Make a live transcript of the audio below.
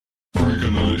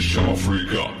leash, I'm a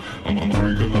freaker. I'm a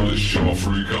freak on the leash, I'm a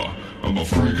freaker. I'm a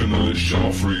freak on the leash, I'm a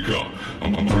freaker.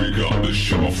 I'm a freak on the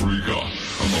leash, I'm a freaker.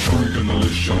 I'm a freak on the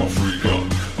leash, I'm a freaker.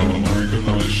 I'm a freak on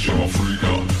the leash, I'm a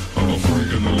freaker. I'm a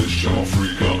freak on the leash, I'm a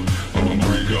freaker. I'm a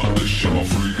freak on the leash, I'm a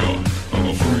freaker. I'm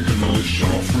a freak on the leash,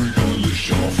 I'm a freak on the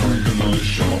leash, I'm a freak on the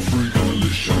leash, I'm a freak on the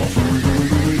leash, I'm a freak.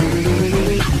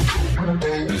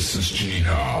 This is G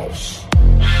House.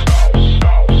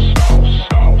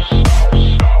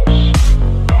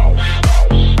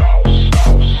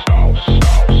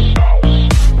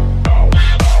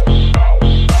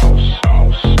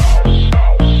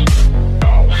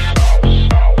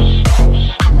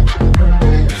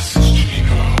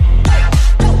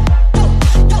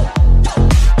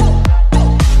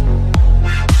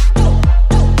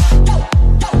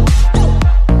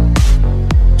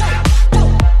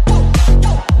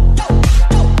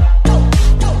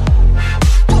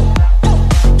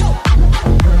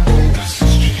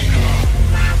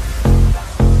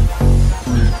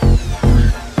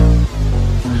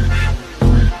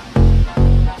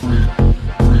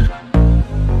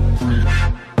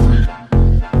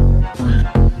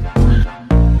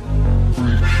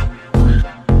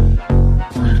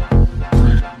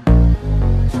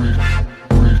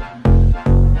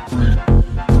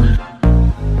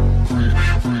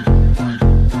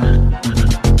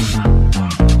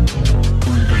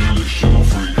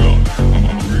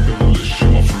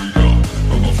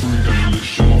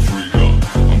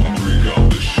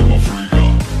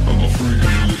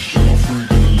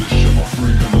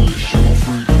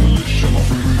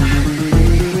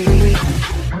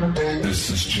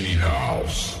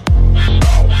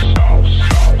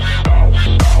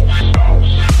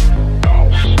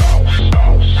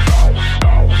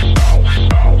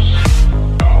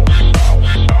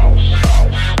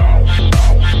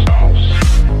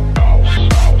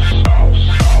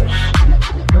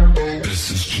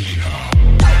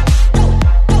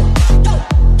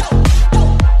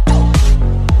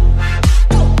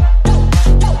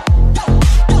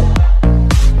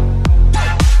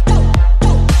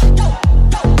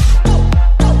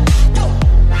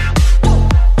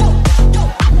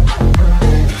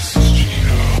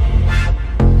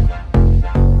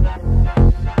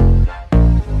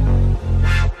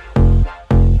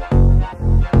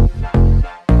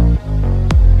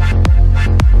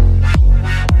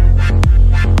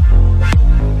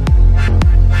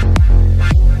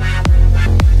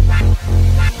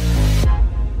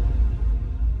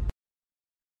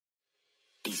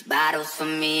 Bottles for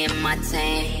me and my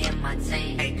team.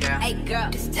 Hey girl,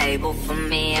 this table for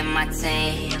me and my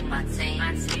team.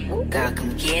 Girl,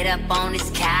 come get up on this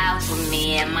couch with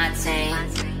me and my team.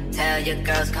 Tell your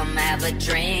girls come have a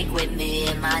drink with me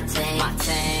and my team.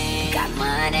 Got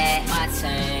money, my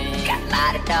team. Got a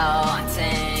lot of dough, my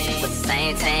team. With the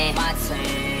same team, my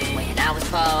team. When I was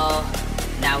poor,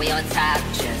 now we on top,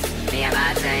 just me and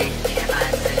my team.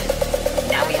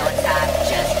 Now we on top,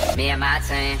 just me and my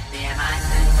team.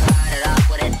 Started off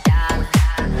with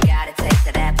 $1, got a taste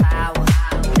of that power.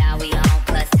 Now we on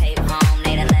plus tape home,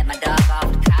 they done let my dog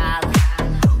off the collar.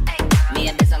 Me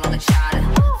and Bizzle on the charter,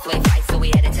 flick fight so we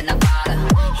headed to Nevada.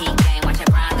 Heat game,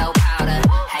 watching Rondo powder.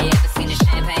 Have you ever seen a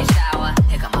champagne shower?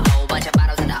 Here come a whole bunch of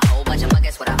bottles and a whole bunch of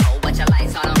buckets with a whole bunch of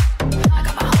lights on them. I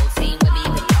got my whole team with me,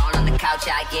 we all on the couch,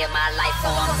 I give my life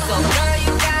for them. So girl,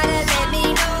 you gotta let me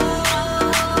know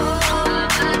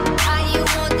how you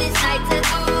want this night to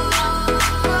go.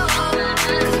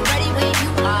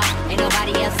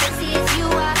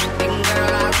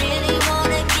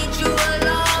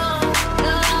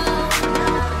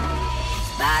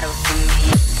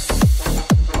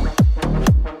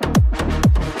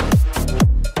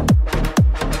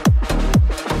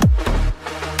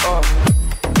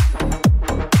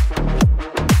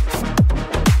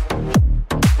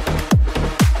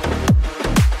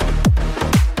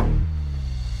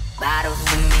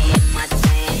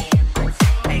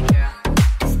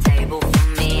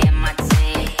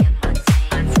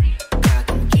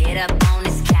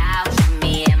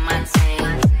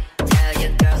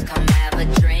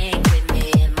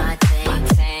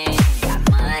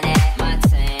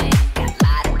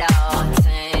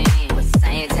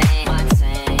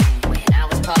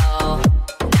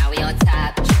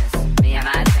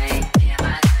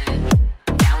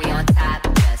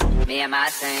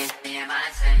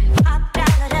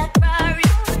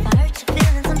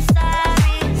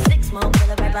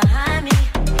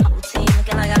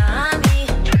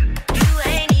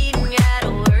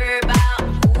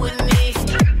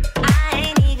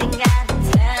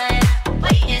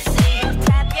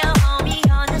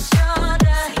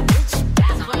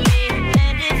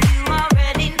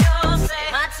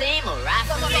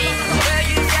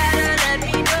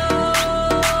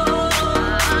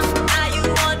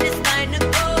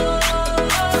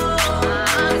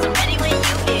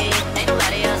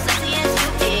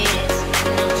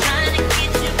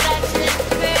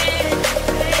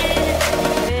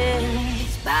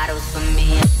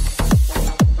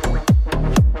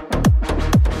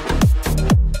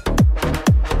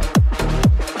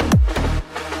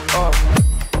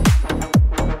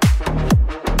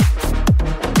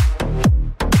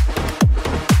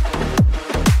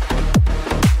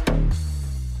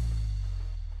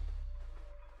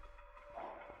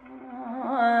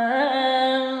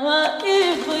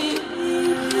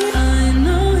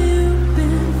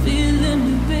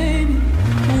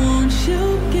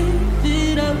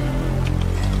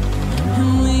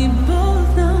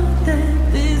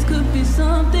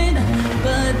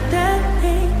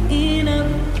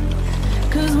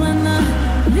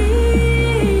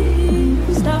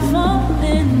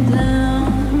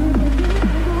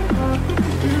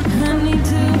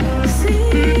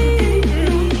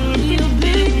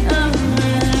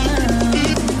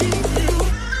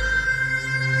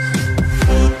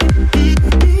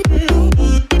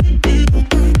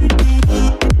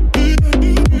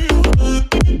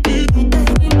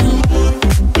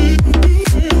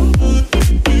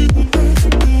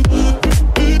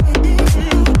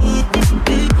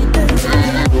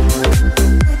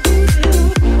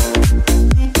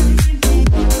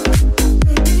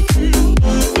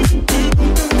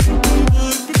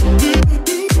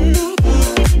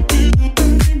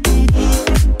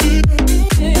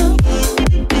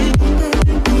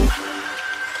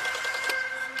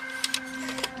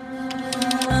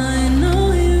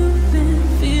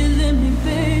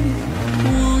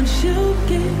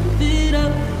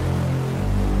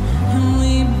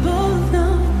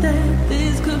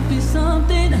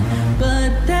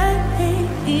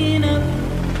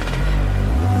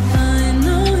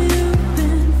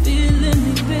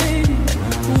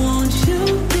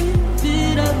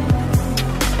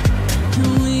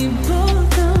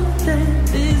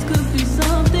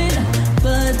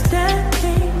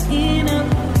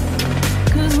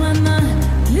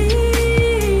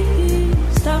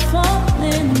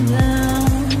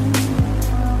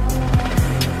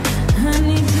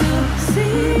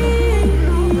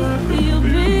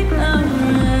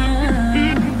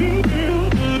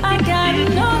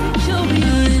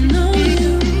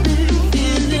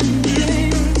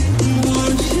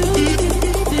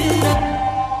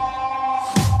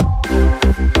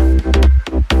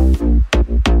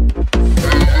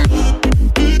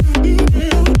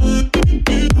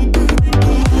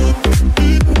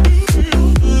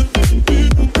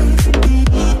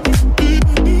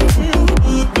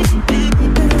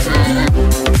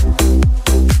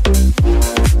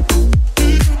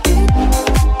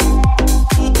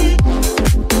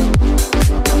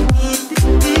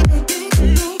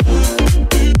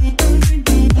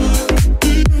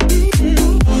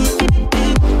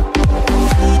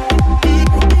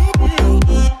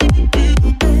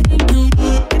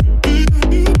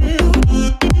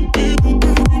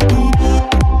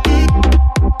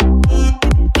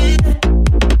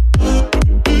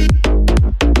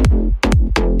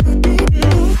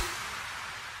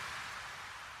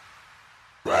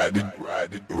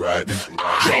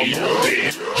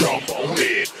 jump on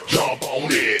it, jump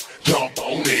on it, jump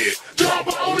on it, jump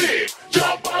on it,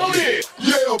 jump on it.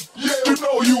 Yeah, you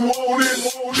know you want it.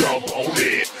 Jump on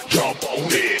it, jump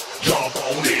on it, jump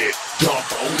on it,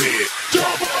 jump on it,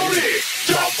 jump on it,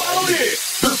 jump on it.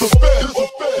 This is fast,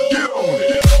 get on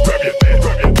it. Grab your fat,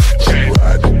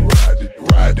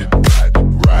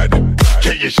 ride it.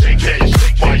 Can you shake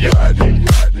while you ride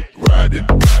it,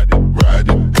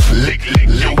 lick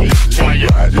yo, while you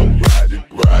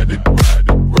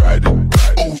ride it.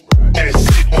 Ooh, that's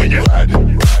it when you ride it.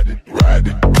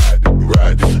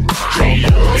 Jump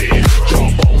on it,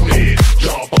 jump on it,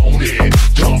 jump on it,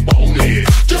 jump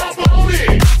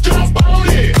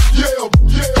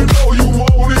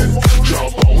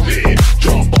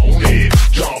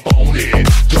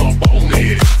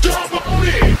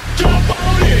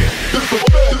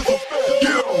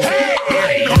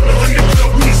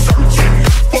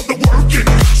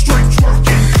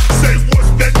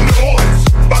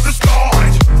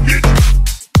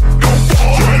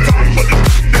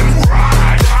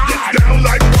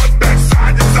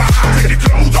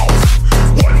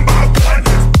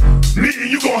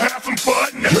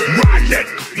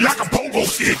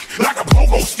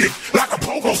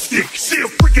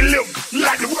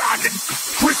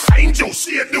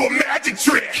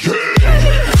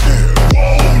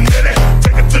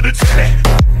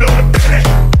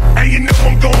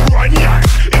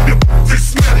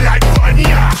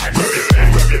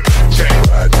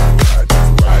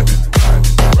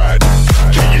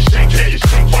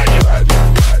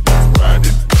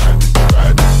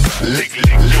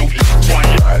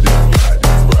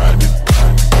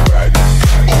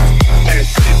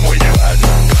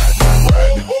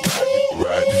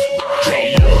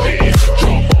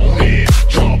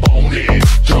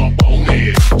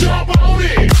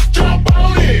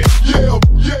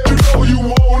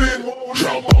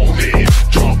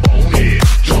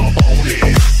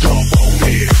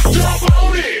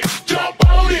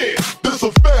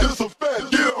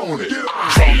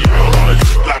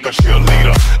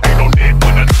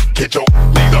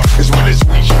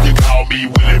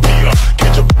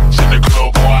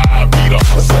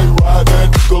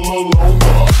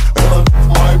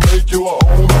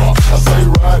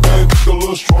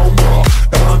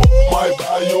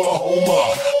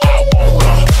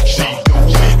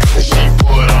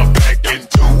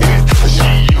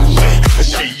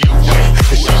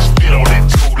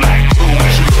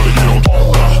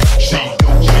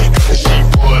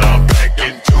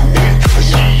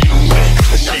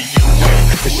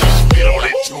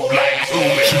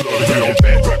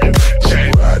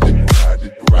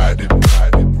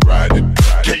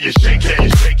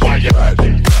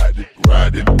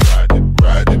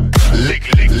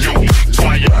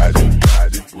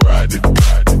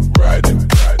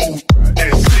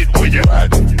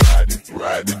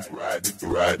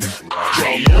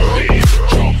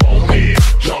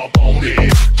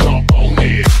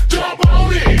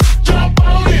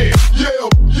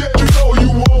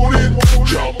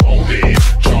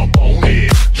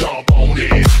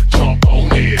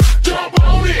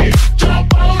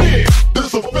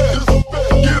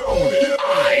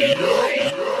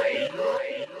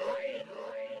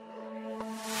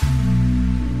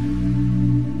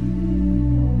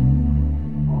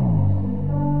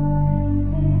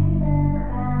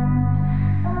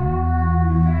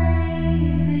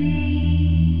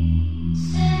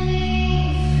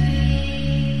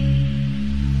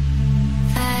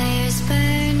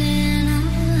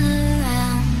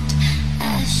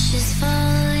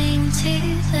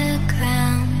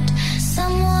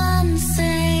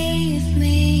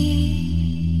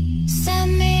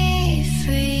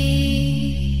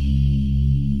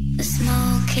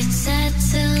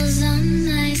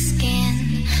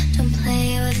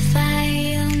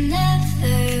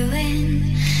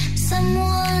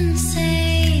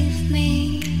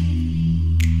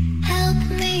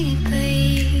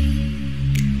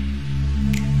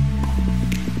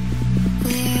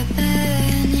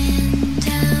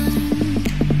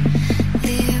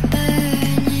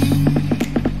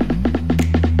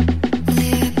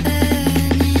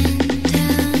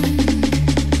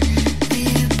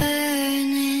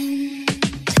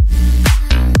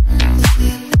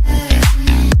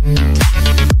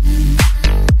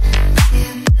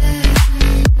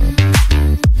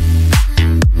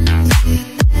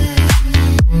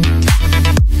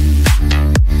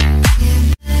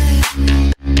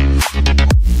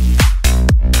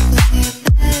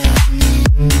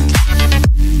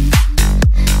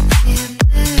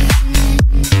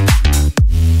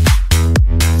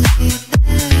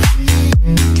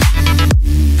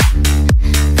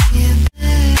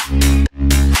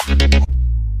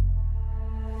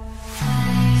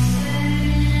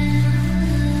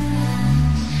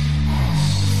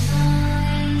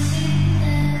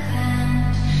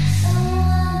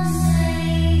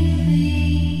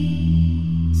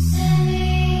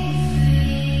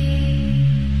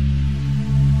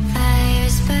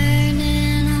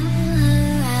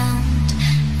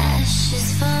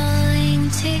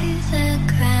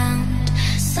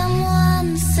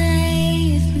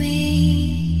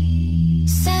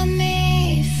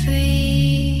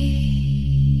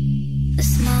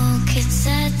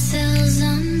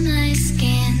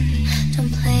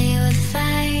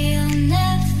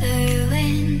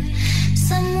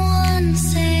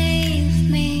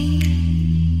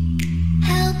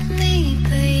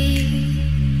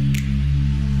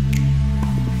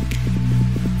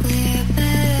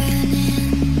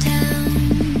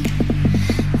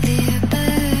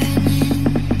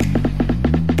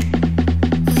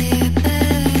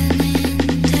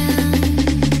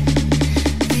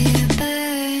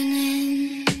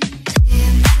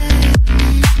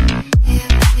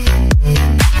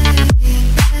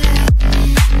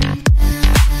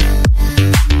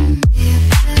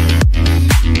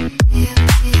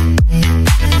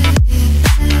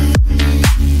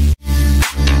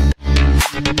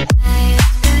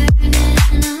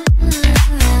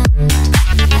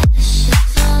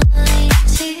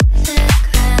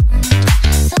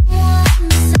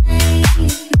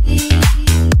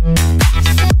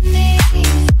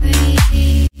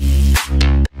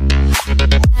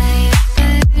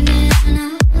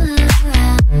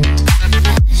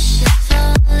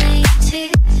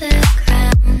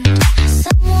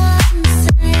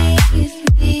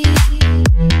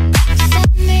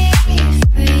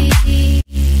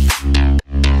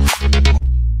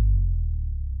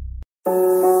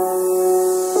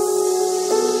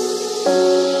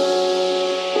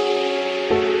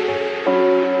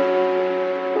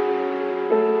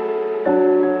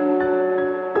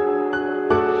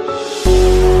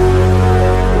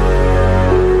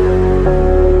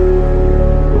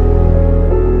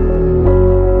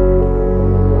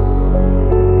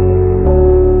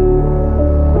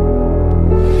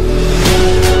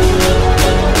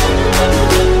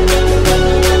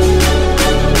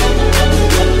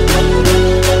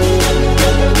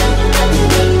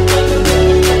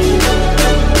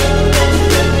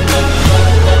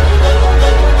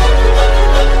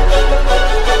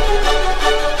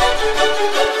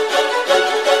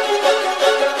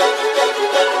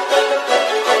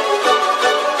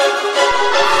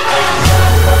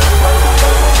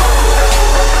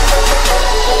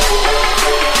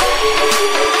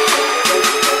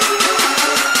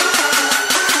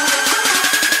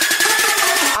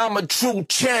true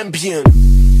champion.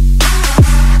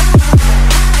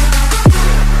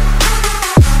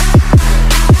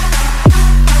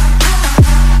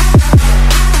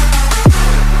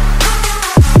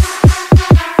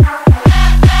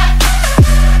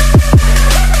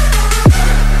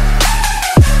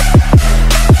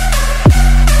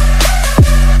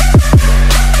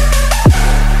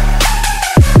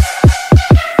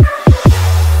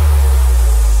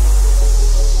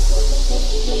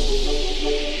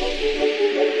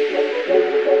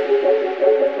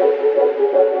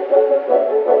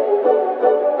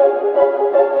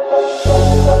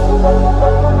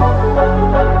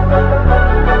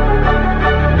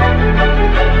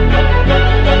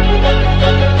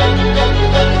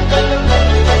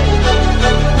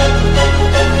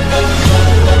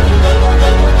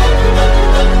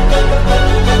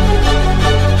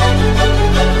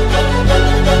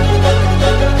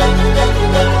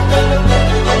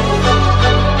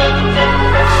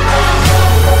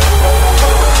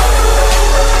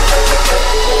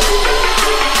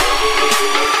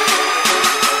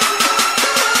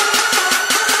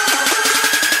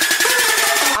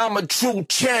 I'm a true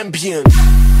champion.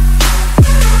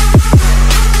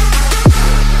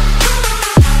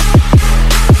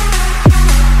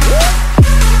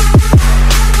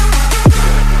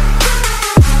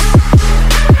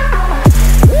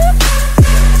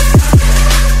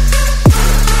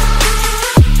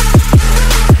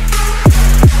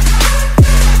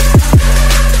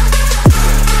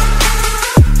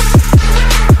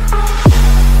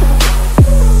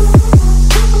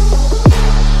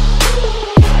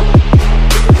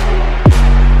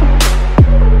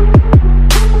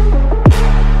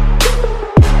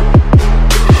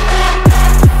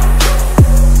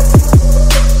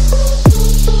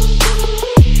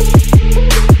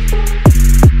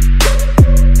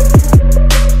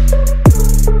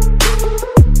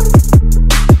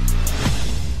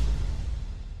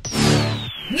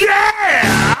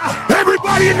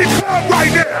 In the club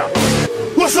right now.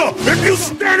 What's up? If you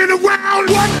standing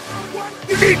around, what?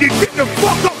 You need to get the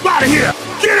fuck up out of here.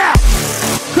 Get out.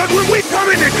 Cause when we come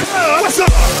in the club, what's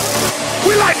up?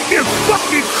 We like to get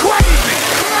fucking crazy.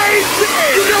 Crazy.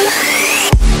 You know what?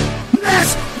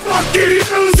 Let's fucking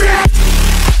use it.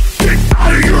 Get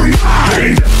out of your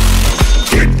mind.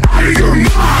 Get out of your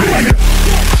mind.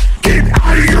 Get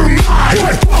out of your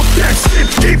mind. Fuck that shit.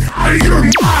 Get out of your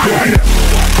mind.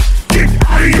 Get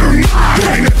out of your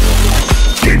mind!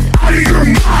 Get out of your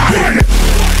mind!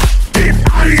 Get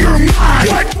out of your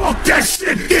mind! Fuck that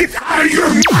shit! Get out of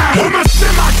your mind! I'm a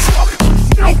semi-truck,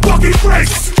 no fucking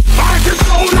brakes. I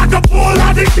control like a bull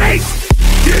out the gate.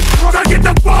 Get drunk, I get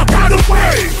the fuck out of the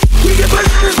way. We get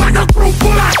bananas like a group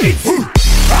full of hate.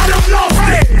 I done lost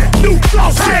it, new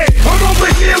floss it. I'm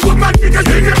over here with my niggas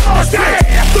in the lost it.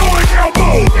 Throwing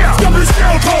elbows, stuffing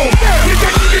shell toes. Get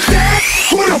that nigga dead?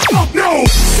 Who the fuck knows?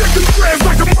 Second threads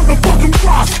like a motherfucking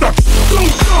roster.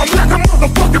 Blue thumb like a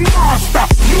motherfucking monster.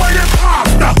 You ain't an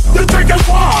imposter, you drinking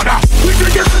water. We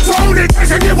drinking Patron,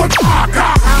 tasting it with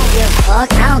vodka. I don't give a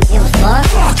fuck, I don't give a fuck.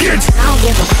 Fuck it. I don't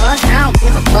give a fuck, I don't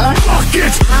give a fuck. Fuck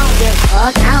it. I don't give a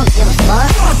fuck, I don't give a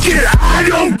fuck. Fuck it. I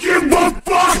don't give a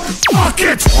fuck. Fuck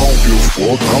it. I don't give a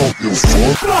fuck, I don't give a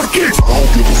fuck. Fuck it. I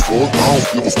don't give a fuck, I don't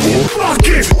give a fuck. Fuck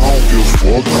it. I don't give a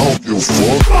fuck, I don't give a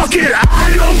fuck. Fuck it. I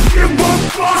don't give a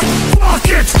fuck. Fuck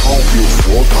it. I don't give a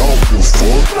fuck, I don't give a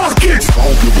fuck. Fuck it. I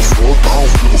don't give a fuck, I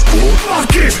don't give a fuck. Fuck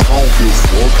it. I don't give a fuck,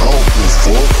 I don't give a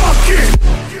fuck. Fuck it.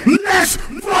 Let's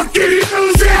fucking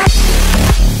use it.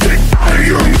 Get out of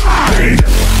your mind.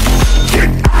 Get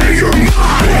out of your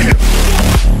mind.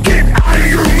 Get out of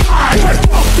your mind.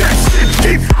 Fuck that shit.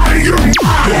 Get out of your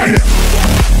mind.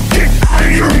 Get out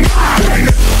of your mind.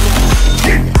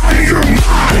 Get out of your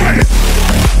mind.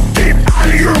 Get out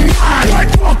of your mind.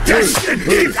 Fuck that shit.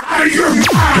 Get out of your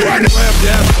mind. Grab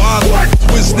that bottle,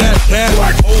 twist that cap,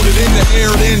 hold it in the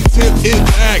air, then tip it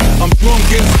back. I'm drunk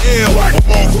as hell, I'm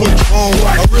on Patron.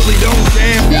 I really don't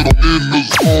care, But I'm in the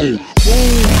zone.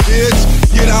 Boom, bitch,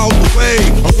 get out the way.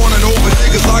 I'm running over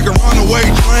niggas like a runaway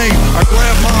train. I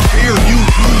grab my beer, you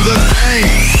do the same.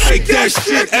 Take that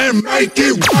shit and make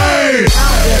it rain. I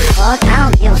don't give a fuck, I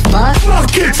don't give a fuck.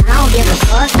 Fuck it. I don't give a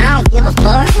fuck, I don't give a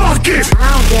fuck. Fuck it. I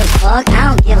don't give a fuck, I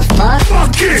don't give a fuck.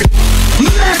 Fuck it.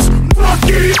 Let's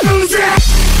fucking use it.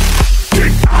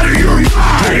 Get out of your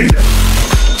mind.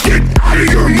 Get out of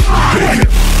your mind.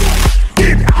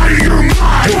 Get out of your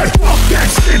mind. Fuck that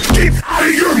shit. Get out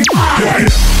of your mind.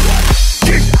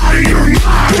 Get out of your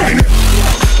mind.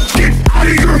 Get out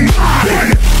of your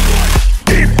mind.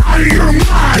 Get out of your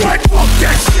mind. Fuck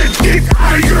that shit. Get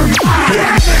out of your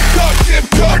mind. Cut, dip,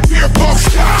 cut, beer, pump,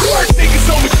 stop. Niggas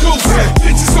on the goose,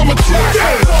 bitches on my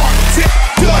dick.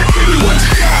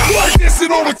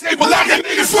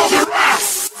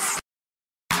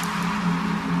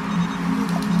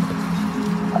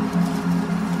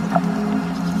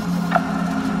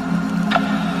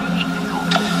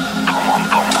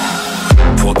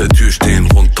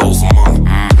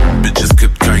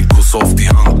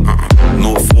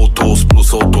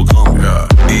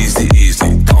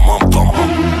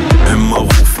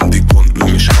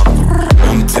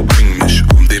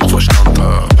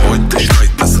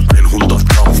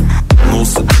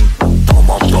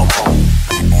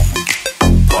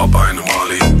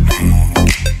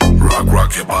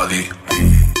 your body.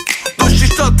 Durch die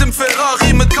Stadt im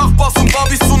Ferrari mit Kachbass und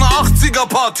Barbies zu einer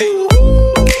 80er-Party.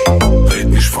 Red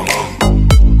nicht von an,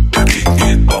 der Beat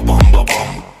geht babam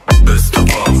babam. Beste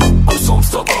Ware aus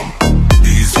Amsterdam.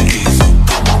 Easy, easy,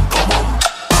 tamam, tamam.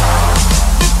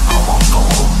 Tamam,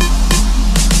 tamam.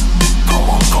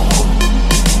 Tamam, tamam.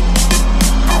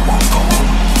 Tamam, tamam.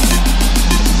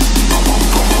 Tamam,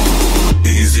 tamam.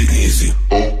 Easy, easy.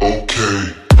 Oh, okay.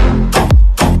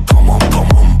 Tamam,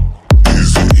 tamam.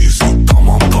 Easy, easy.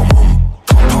 Tamam, tamam.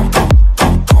 Tamam, tamam.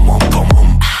 Tamam,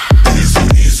 tamam. Easy,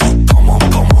 easy. Tamam,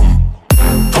 tamam.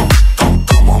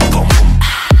 Tamam, tamam.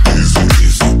 Easy,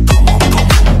 easy. Tamam,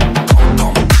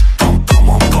 tamam.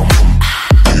 Tamam, tamam.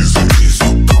 Easy, easy.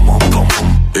 Tamam, tamam.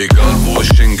 Egal wo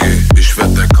ich hingehe, ich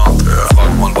werd erkannt.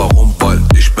 Frag man warum, weil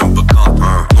ich bin bekannt.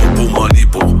 Nobu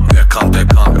Malibu, wer kann, der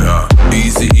kann.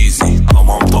 Easy, easy.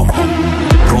 Tamam, tamam.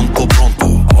 Pronto,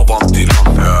 pronto, avanti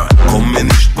lang. Komm mir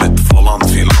nicht mit Volland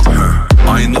Filan.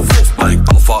 Eine Wurf bleibt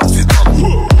auf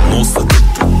Asidan. Noste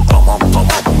Tinten, tamam, tamam.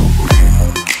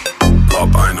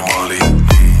 Grab eine Mali.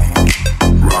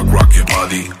 Rock, rock your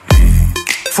body.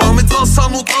 Fahr mit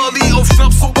Hassan und Ali auf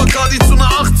Schnaps und Bacardi zu einer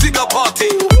 80er-Party.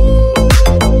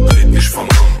 Red nicht von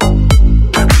an,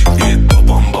 der Beat geht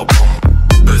babam babam.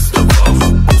 Beste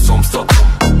Ware aus Amsterdam.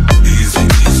 Easy,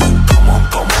 easy, tamam,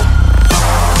 tamam.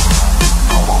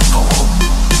 Tamam, tamam.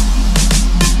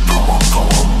 Tamam,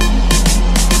 tamam.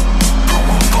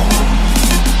 Tamam, tamam.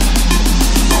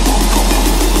 Tamam,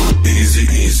 tamam. Easy,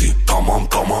 easy, tamam,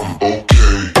 tamam.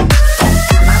 Okay.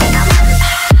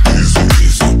 Easy,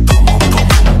 easy, tamam,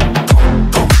 tamam.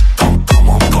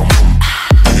 Tamam, tamam.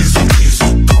 Easy, easy,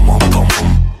 tamam, tamam.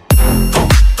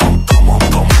 Tamam,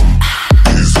 tamam.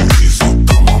 Easy, easy,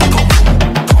 tamam, tamam.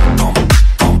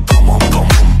 Tamam,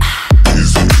 tamam.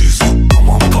 Easy, easy,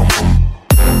 tamam, tamam.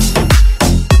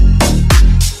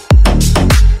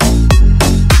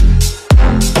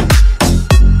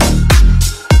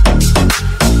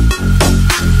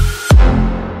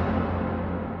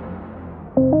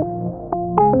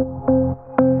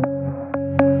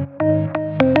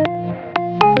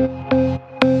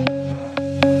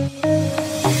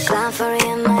 Clown for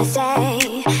him, I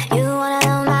say. You wanna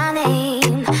know my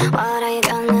name? What are you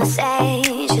gonna say?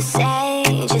 Just say,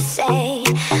 just say.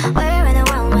 We're in the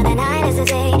world where the night is the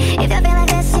day. If you feel like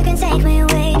this, you can take me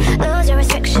away. Lose your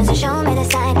restrictions and show me the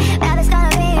sign that it's gonna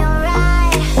be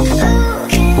alright.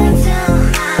 Look into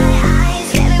my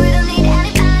eyes, baby, we don't need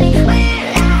anybody.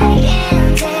 We're like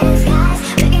in disguise,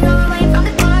 we can go away from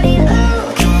the party.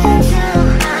 Look into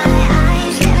my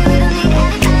eyes, baby, we don't need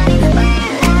anybody. We're like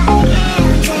in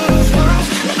disguise,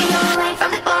 we can go away from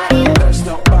the party. There's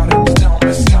nobody to tell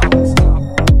me stop.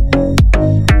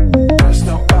 There's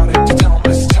nobody to tell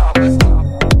me stop. There's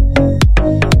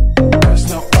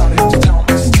nobody to tell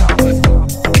me stop.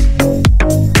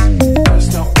 There's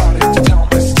nobody to tell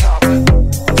me stop.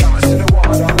 Tell me to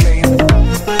what I mean.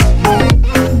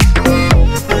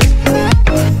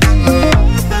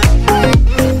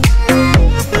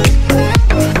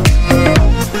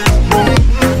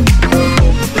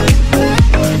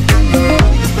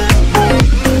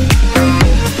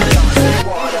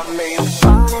 What I mean.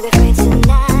 Wanna be free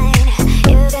tonight?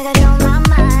 You can control my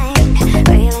mind.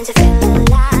 Willing to feel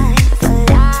alive,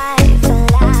 alive,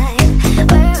 alive.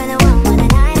 We're in the world where the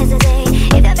night is the day. If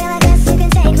you feel like this, you can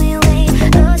take me away.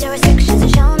 Lose your restrictions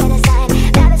and show me the sign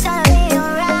that it's gonna be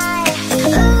alright.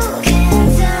 Look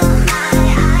into my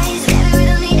eyes, baby, we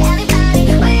don't need anybody.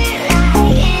 We're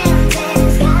like in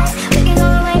disguise, we can go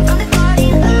away from the party.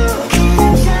 Look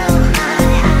into my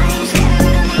eyes, baby, we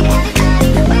don't need anybody.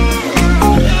 We're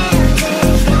like in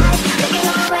disguise, we can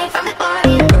go away from the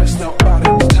party. There's nobody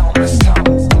to tell me stop.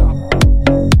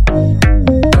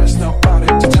 There's nobody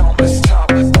to tell me stop. There's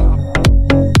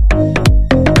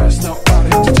nobody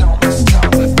to tell me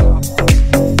stop.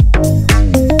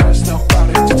 There's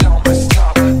nobody to tell me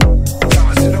stop. Tell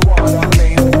me to what I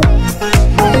mean.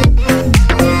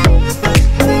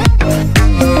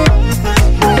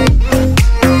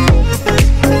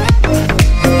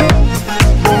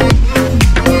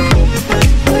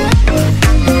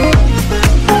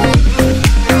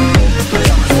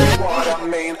 What I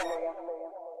mean.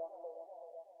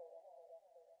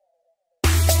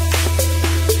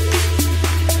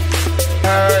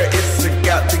 Her, it's a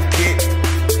got to get.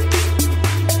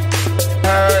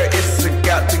 Her, it's a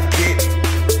got to get.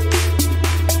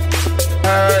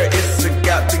 Her, it's a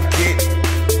got to get.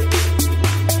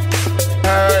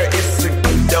 Her, it's a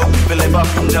dope, feel it up,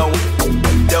 no.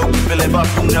 Dope, feel it up,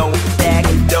 no.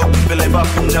 Dope, feel it up,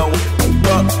 no.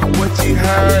 Fuck what you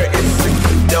heard, it's a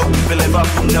dope, feel it up,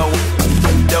 no.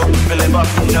 Dope, feel it up,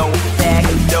 no.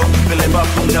 Dope, feel it up,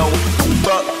 no.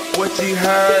 Fuck what what you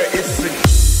heard is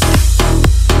a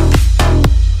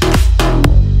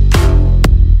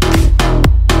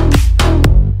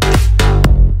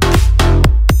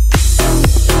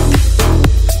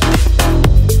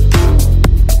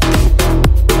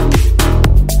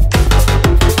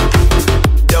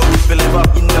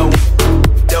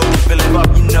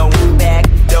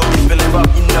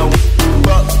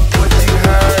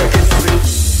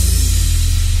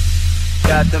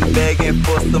begging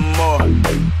for some more.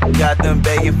 Got them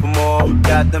begging for more.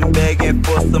 Got them begging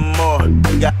for some more.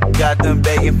 Got them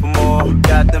begging for more.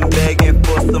 Got them begging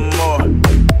for some more.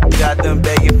 Got them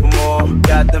begging for more.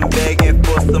 Got them begging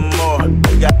for some more.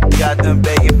 Got them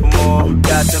begging for more.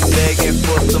 Got them begging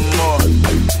for some more.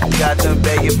 Got them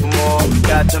begging for more.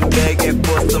 Got them begging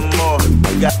for some more.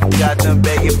 Got them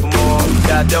begging for more.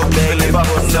 Got them begging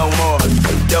for no more.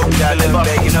 Got them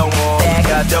begging no more.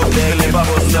 Got them begging for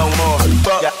no more.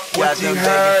 Got them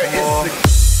begging for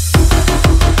more.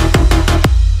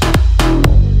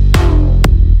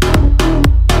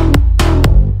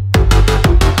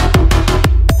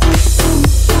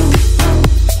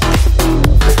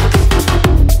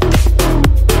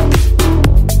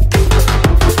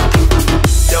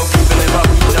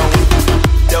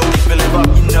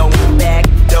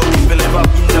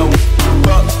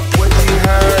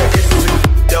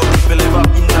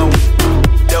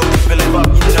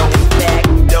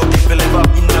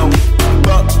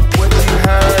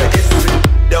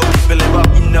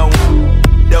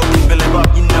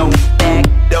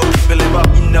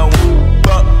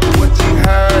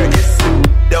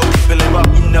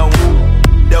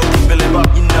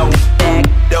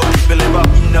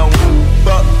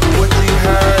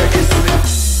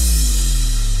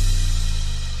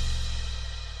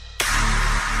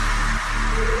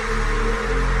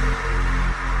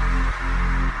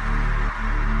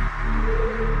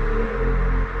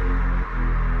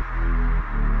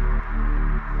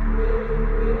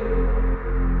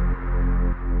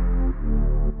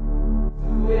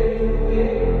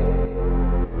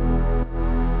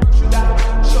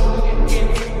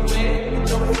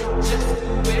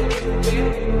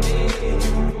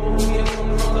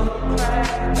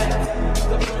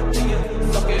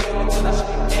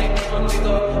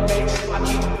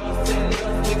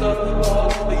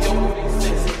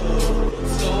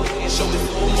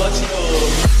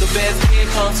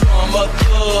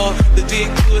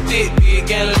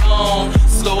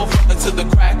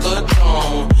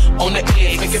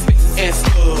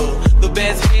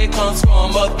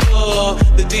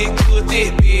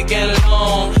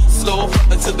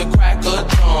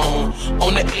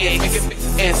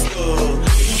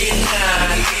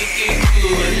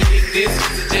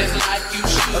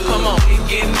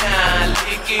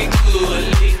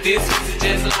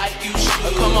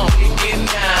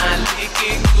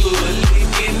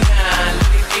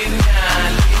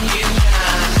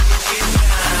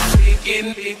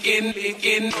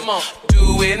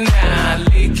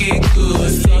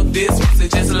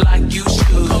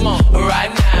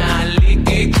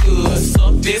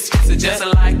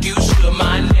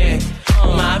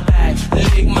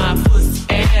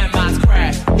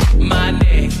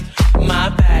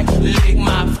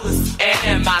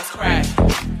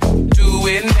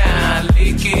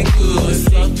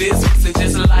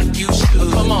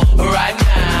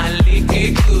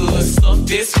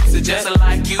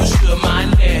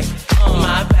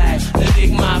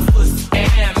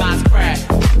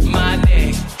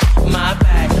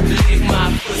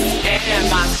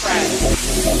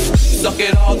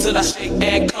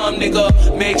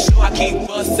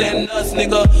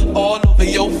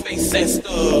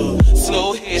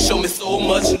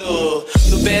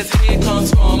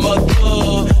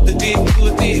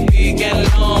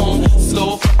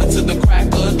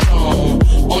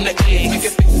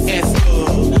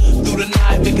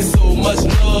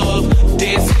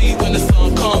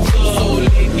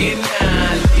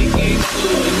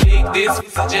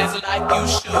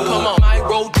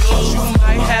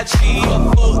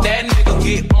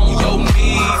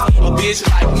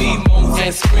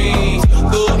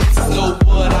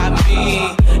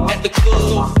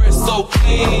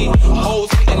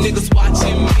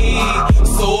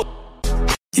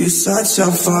 Such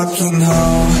a fucking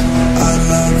hoe, I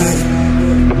love it.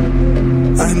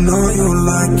 I know you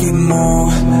like it more,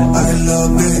 I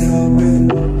love it.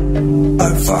 I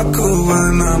fuck her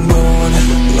when I'm bored,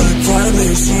 like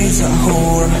Friday she's a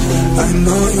whore. I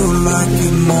know you like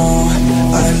it more,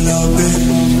 I love it.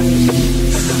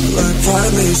 Like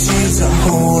Friday she's a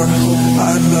whore,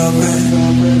 I love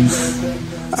it.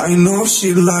 I know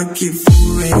she like it for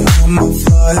real. I'm a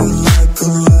flyer like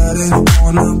Aladdin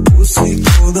on a pussy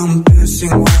cold. I'm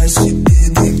piercing why she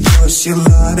did it, cause she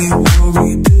lied it. What we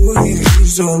do here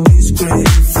is all this great.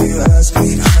 If you ask me,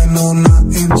 I know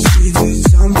nothing. She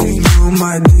just jumping on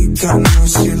my dick. I know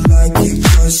she like it,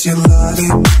 cause she lied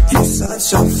it. You're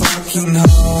such a fucking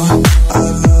hoe, I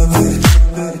love it.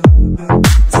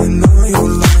 I know you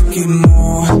like it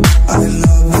more, I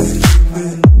love it.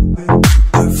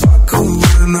 I fuck her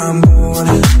when I'm bored,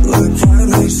 like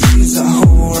Riley, she's a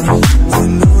whore. I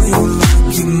know you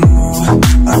like it more,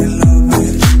 I love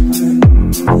it.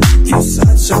 You're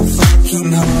such a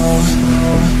fucking hoe.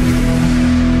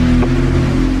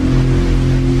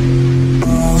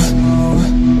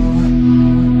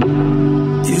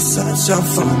 You're such a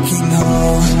fucking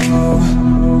hoe.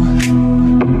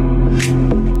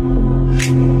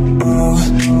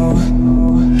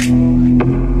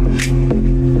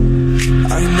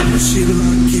 I know she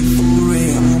like it for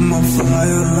real. I'm a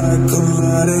flyer like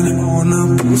Aladdin on a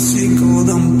pussy gold.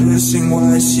 I'm piercing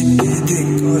why she did it,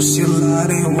 cause she lied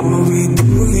it. What we do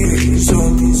here is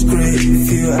all this great.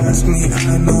 If you ask me,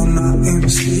 I know nothing.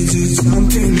 She just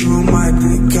jumping on my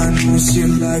dick. I know she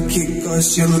like it, cause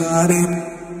she lied it.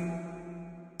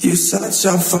 You're such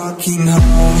a fucking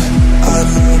hoe, I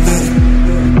love it.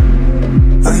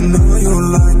 I know you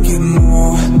like it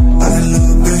more, I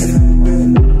love it.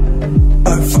 I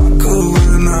fuck her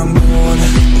when I'm bored,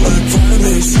 like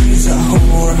Friday she's a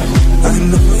whore. I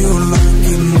know you like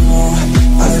it more,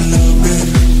 I love it.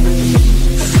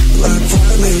 Like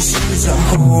Friday she's a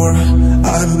whore,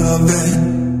 I love it.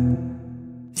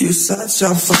 You're such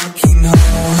a fucking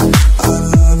hoe, I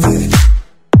love it.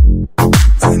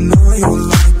 I know you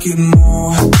like it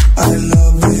more, I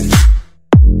love it.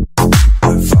 I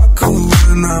fuck her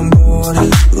when I'm bored,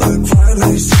 like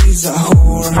Riley, she's a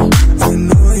whore. I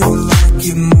know you like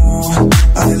it more,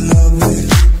 I love it.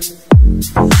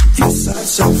 You're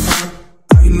such a fuck.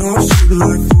 I know she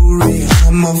like Fury.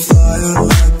 I'm a flyer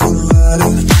like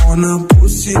Aladdin on a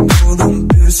pussy cold. I'm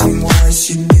piercing why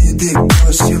she did it,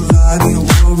 cause she lied it.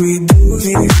 What we do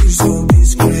here is all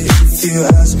this great. If you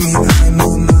ask me, I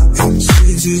know nothing.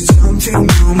 She just jumping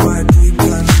on my dick. I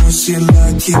know she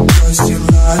like it, cause she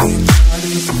lied it.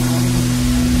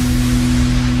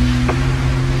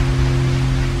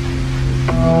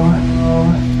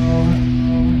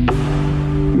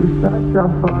 You're such a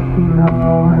fucking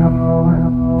hoe.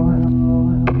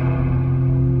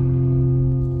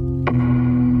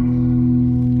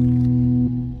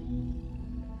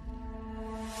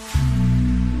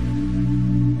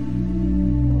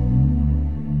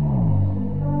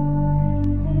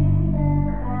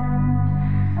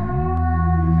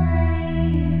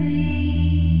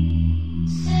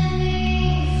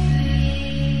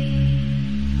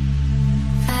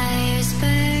 Fires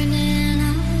burning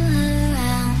all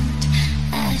around,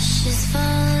 ashes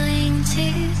falling to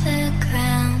the ground.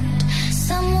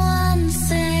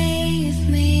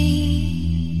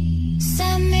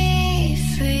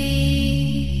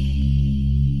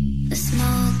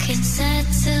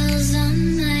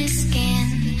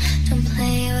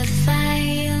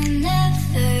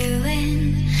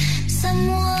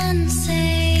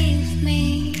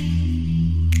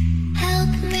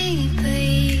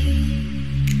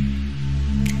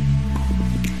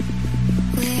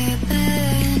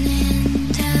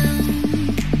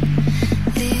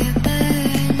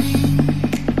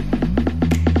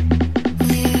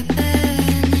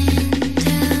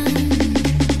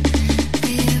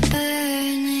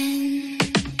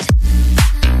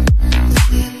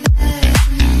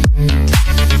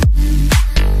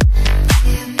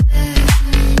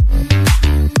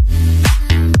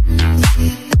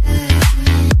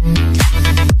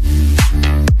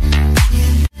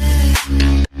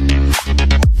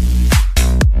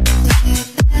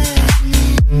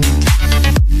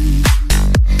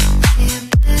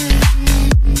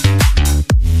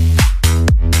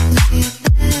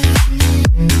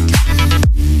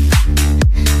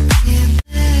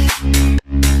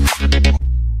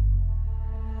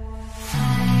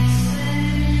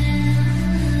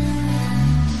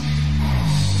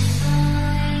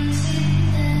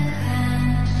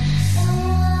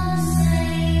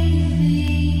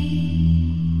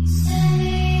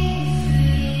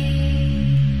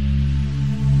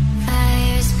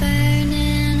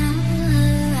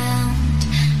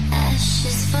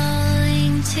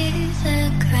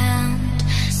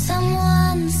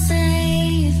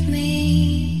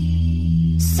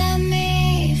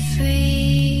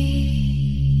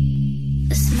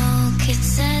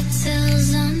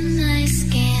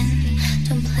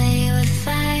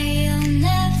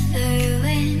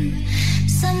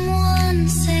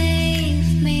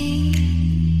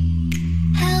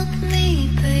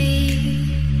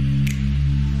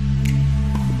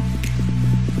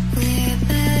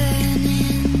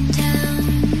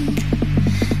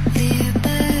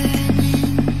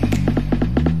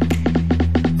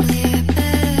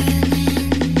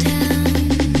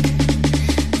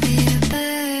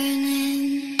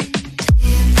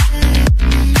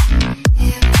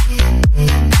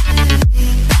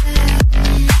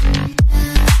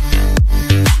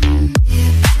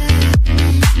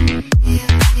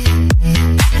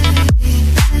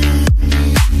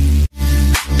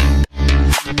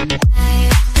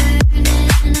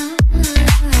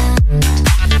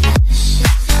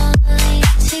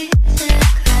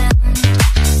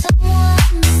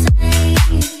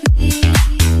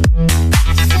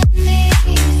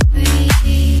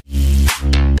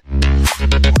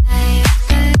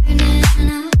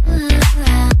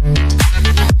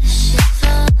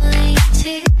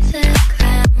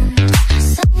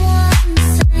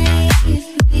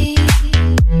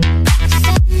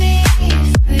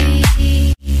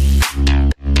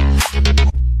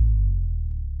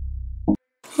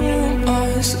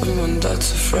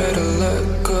 that's afraid to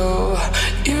let go.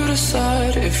 You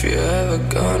decide if you're ever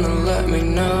gonna let me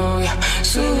know.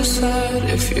 Suicide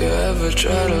if you ever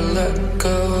try to let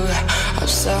go. I'm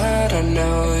sad, I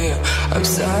know, yeah. I'm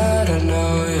sad, I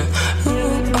know, yeah. Who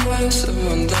am I?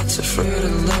 Someone that's afraid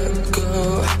to let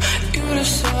go. You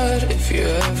decide if you're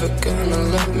ever gonna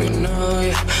let me know,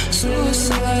 yeah.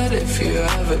 Suicide if you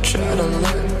ever try to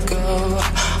let go.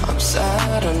 I'm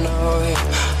sad, I know,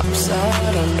 yeah. I'm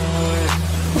sad, I know, yeah.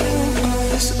 Who am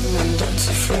I? Someone that's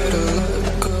afraid to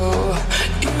let go.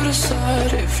 You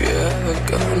decide if you're ever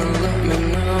gonna let me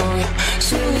know, yeah.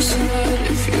 Suicide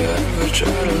if you ever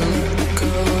try to let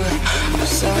go. I'm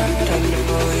sad, I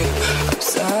know, yeah. I'm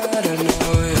sad, I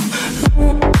know, yeah. Who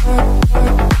am I?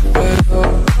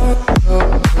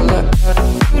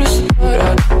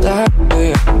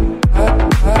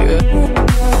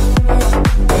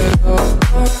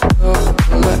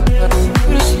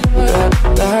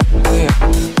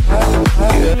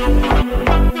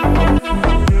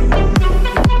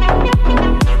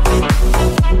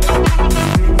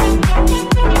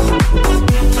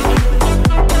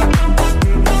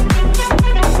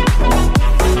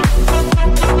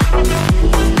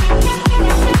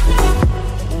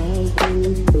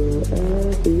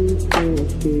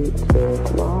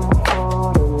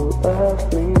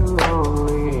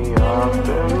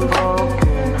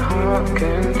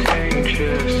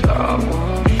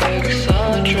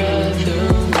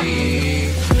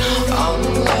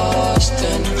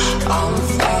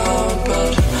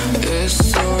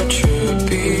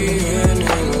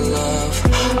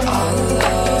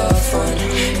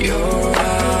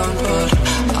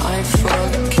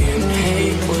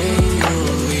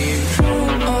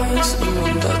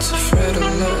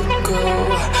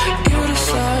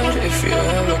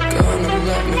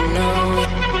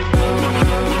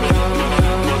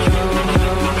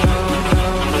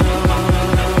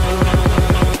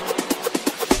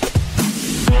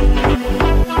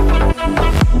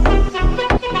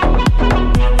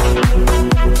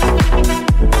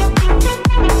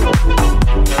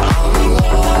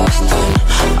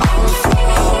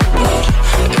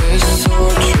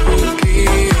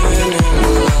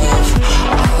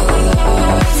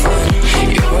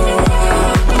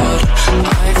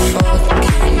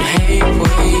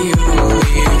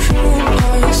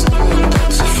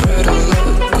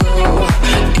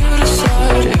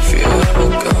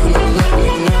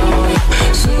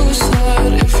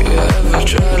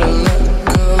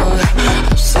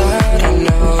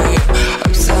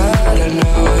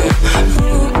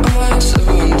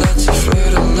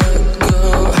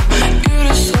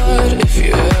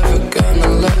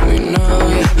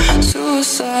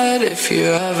 If you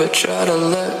ever try to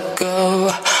let go,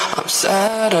 I'm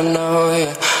sad, I know,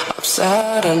 yeah. I'm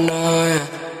sad, I know,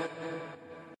 yeah.